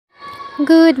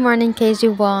Good morning,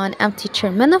 KG1. I'm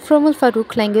teacher Mana from Al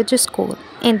Farouk Language School,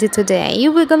 and today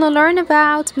we're gonna learn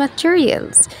about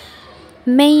materials.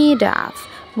 Made of.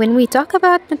 When we talk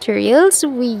about materials,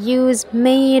 we use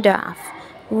made of.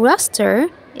 Raster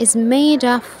is made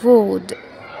of wood.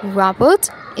 Robot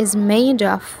is made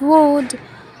of wood.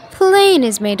 Plane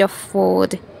is made of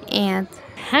wood, and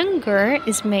hanger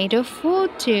is made of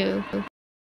wood too.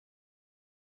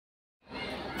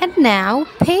 And now,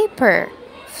 paper.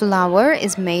 Flower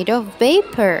is made of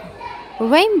paper.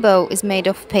 Rainbow is made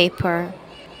of paper.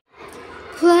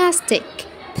 Plastic.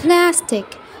 Plastic.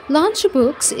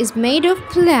 Lunchbox is made of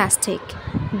plastic.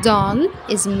 Doll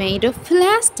is made of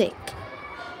plastic.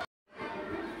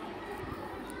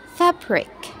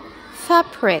 Fabric.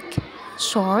 Fabric.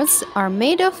 Shorts are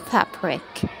made of fabric.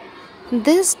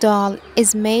 This doll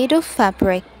is made of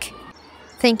fabric.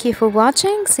 Thank you for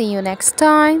watching. See you next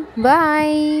time.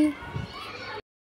 Bye.